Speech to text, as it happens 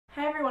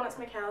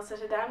everyone, it's Mikayla. So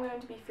today I'm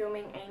going to be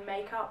filming a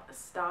makeup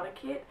starter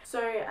kit. So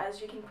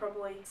as you can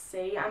probably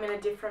see, I'm in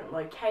a different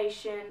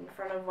location in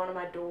front of one of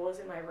my doors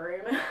in my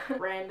room.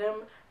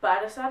 Random. But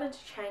I decided to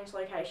change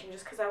location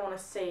just because I want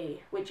to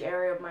see which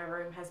area of my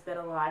room has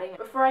better lighting.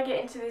 Before I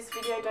get into this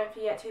video, don't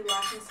forget to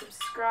like and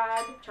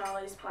subscribe.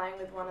 Charlie's playing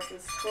with one of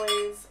his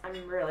toys.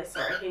 I'm really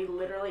sorry, he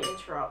literally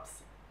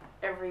interrupts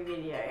every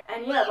video.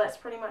 And yeah, let's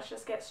pretty much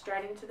just get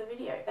straight into the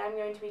video. I'm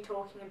going to be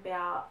talking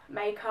about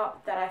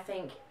makeup that I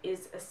think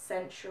is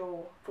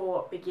essential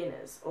for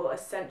beginners, or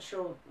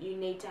essential, you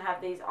need to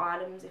have these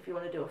items if you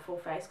want to do a full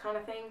face kind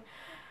of thing,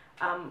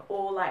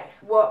 or like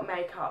what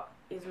makeup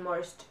is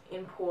most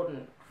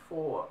important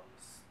for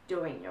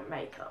doing your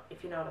makeup,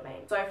 if you know what I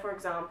mean. So for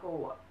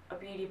example, a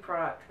beauty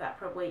product that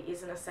probably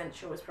isn't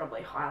essential is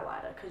probably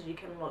highlighter, because you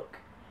can look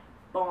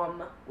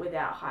bomb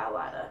without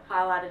highlighter.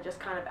 Highlighter just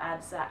kind of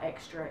adds that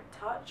extra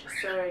touch,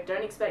 so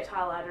don't expect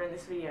highlighter in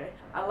this video.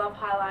 I love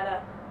highlighter,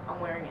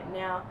 I'm wearing it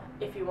now.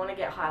 If you want to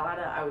get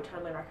highlighter, I would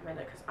totally recommend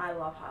it because I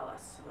love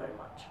highlights so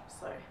much.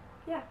 So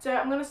yeah, so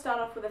I'm going to start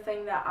off with a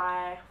thing that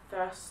I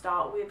first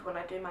start with when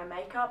I do my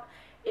makeup.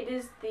 It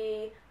is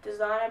the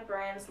Designer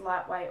Brands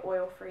Lightweight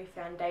Oil-Free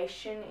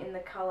Foundation in the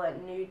colour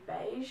Nude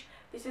Beige.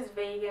 This is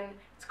vegan,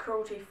 it's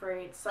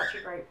cruelty-free, it's such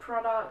a great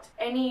product.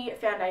 Any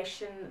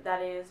foundation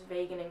that is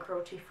vegan and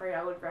cruelty-free,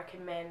 I would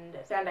recommend.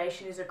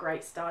 Foundation is a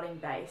great starting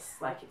base.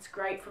 Like, it's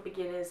great for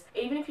beginners.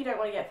 Even if you don't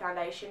want to get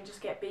foundation,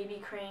 just get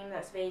BB cream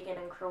that's vegan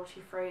and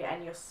cruelty-free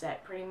and you're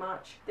set pretty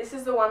much. This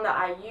is the one that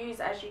I use.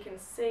 As you can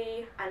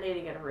see, I need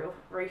to get a real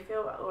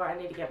refill, or I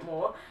need to get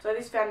more. So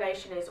this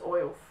foundation is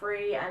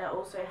oil-free and it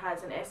also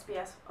has an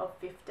SPF of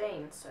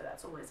 15, so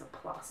that's always a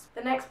plus.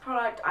 The next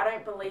product I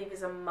don't believe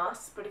is a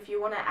must, but if you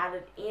want to add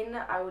it in,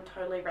 I would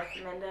totally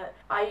recommend it.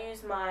 I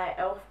use my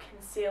e.l.f.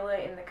 concealer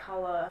in the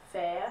colour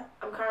Fair.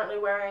 I'm currently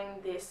wearing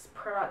this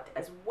product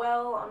as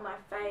well on my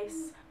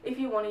face. If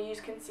you want to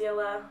use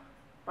concealer,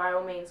 by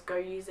all means go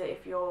use it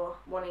if you're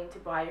wanting to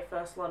buy your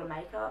first lot of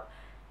makeup.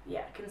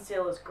 Yeah,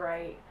 concealer's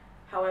great.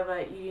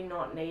 However, you do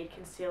not need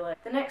concealer.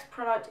 The next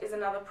product is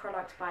another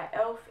product by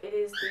e.l.f. It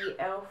is the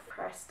e.l.f.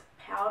 Pressed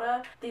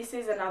Powder. This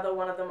is another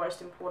one of the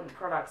most important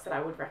products that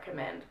I would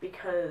recommend,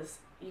 because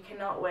you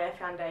cannot wear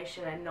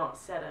foundation and not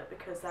set it,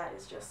 because that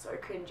is just so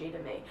cringy to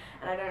me.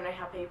 And I don't know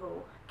how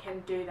people can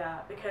do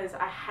that, because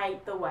I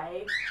hate the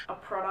way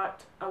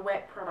a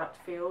wet product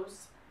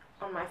feels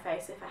on my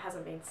face if it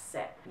hasn't been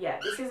set. Yeah,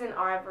 this is in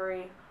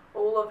Ivory.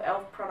 All of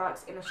e.l.f.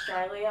 products in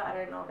Australia, I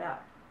don't know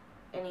about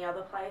any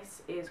other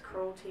place, is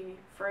cruelty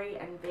free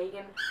and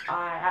vegan.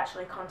 I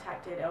actually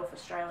contacted e.l.f.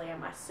 Australia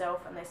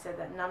myself and they said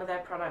that none of their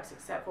products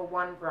except for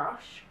one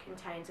brush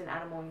contains an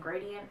animal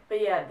ingredient.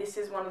 But yeah, this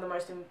is one of the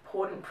most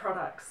important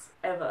products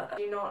ever.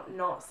 Do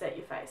not set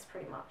your face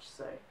pretty much.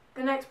 So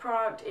the next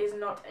product is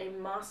not a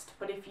must,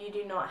 but if you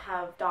do not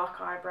have dark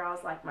eyebrows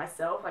like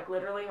myself, like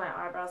literally my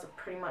eyebrows are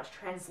pretty much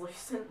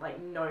translucent, like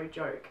no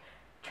joke,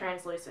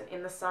 translucent.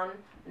 In the sun,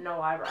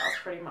 no eyebrows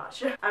pretty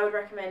much. I would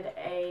recommend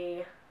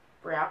a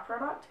brow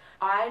product.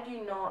 I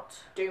do not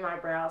do my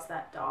brows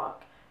that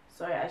dark,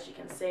 so as you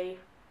can see,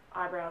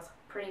 eyebrows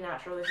pretty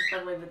natural. This is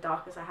probably the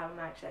darkest I have.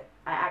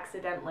 I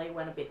accidentally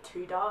went a bit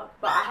too dark,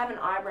 but I have an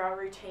eyebrow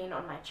routine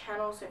on my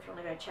channel, so if you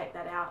want to go check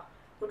that out,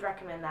 would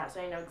recommend that,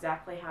 so you know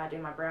exactly how I do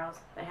my brows.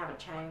 They haven't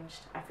changed.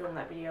 I filmed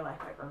that video like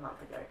over a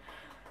month ago.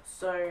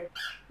 So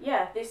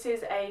yeah, this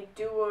is a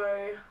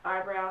duo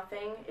eyebrow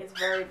thing. It's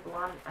very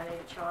blunt. I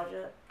need to charge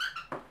it.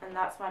 And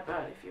that's my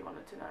bird if you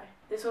wanted to know.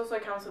 This also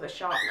comes with a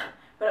sharpener,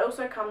 but it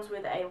also comes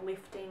with a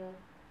lifting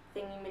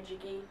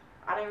thingy-majiggy.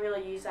 I don't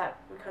really use that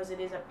because it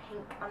is a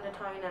pink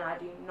undertone and I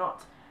do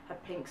not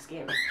have pink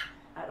skin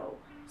at all.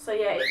 So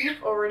yeah, if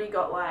you've already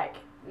got like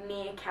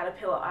near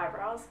caterpillar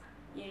eyebrows,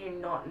 you do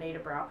not need a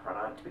brow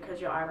product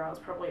because your eyebrows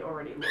probably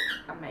already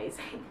look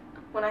amazing.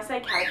 When I say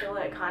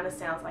caterpillar, it kind of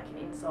sounds like an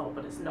insult,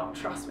 but it's not,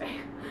 trust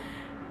me,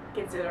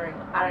 considering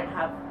I don't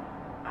have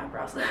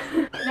eyebrows.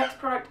 The next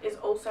product is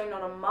also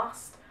not a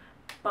must,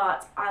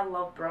 but I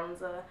love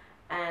bronzer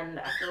and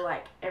I feel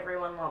like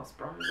everyone loves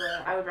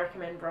bronzer. I would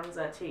recommend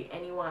bronzer to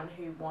anyone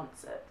who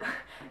wants it.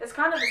 It's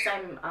kind of the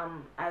same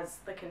as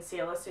the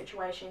concealer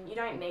situation. You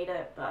don't need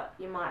it, but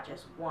you might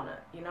just want it,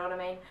 you know what I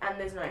mean? And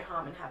there's no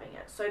harm in having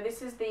it. So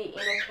this is the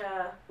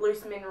Inika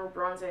Loose Mineral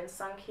Bronzer in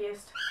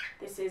Sunkissed.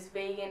 This is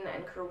vegan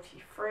and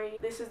cruelty free.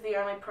 This is the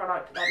only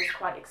product that is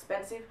quite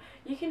expensive.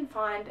 You can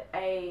find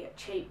a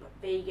cheap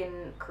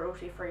vegan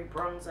cruelty free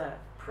bronzer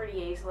pretty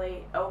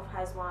easily. e.l.f.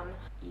 has one,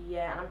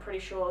 yeah, and I'm pretty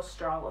sure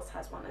Stralis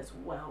has one as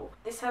well.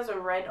 This has a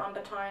red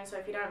undertone, so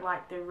if you don't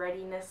like the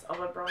reddiness of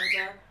a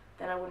bronzer,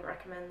 then I wouldn't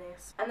recommend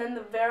this. And then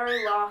the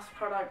very last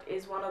product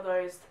is one of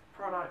those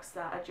products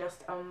that are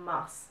just a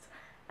must,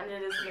 and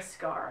it is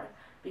mascara,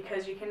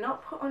 because you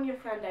cannot put on your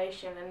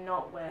foundation and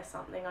not wear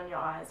something on your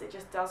eyes. It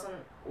just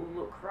doesn't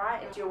look right.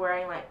 And if you're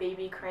wearing like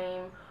BB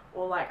cream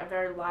or like a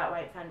very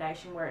lightweight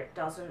foundation where it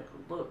doesn't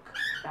look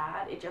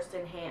bad. It just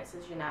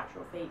enhances your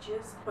natural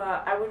features.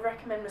 But I would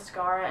recommend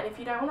mascara, and if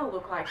you don't want to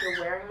look like you're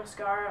wearing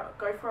mascara,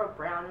 go for a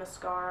brown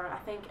mascara. I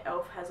think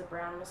e.l.f. has a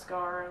brown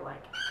mascara.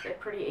 Like, they're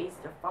pretty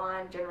easy to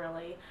find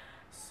generally.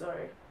 So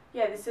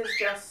yeah, this is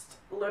just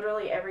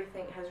literally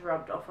everything has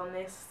rubbed off on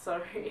this,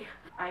 so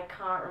I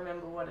can't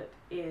remember what it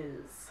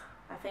is.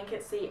 I think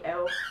it's the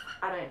e.l.f.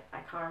 I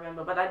can't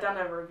remember, but I've done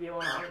a review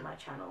on it on my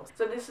channel.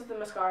 So this is the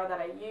mascara that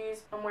I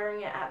use. I'm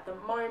wearing it at the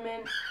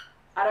moment.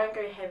 I don't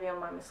go heavy on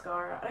my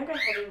mascara. I don't go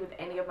heavy with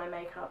any of my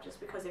makeup, just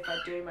because if I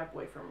do, my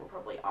boyfriend will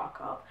probably arc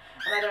up,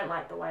 and I don't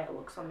like the way it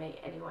looks on me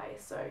anyway.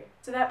 So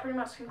that pretty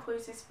much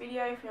concludes this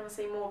video. If you want to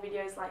see more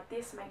videos like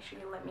this, make sure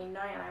you let me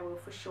know, and I will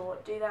for sure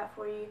do that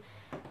for you.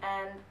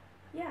 And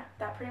yeah,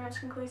 that pretty much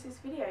concludes this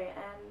video,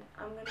 and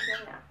I'm gonna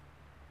go now.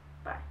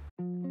 Bye.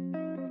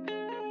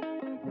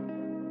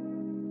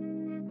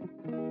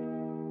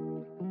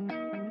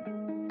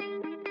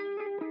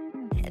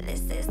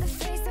 This is the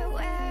face I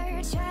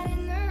wear, trying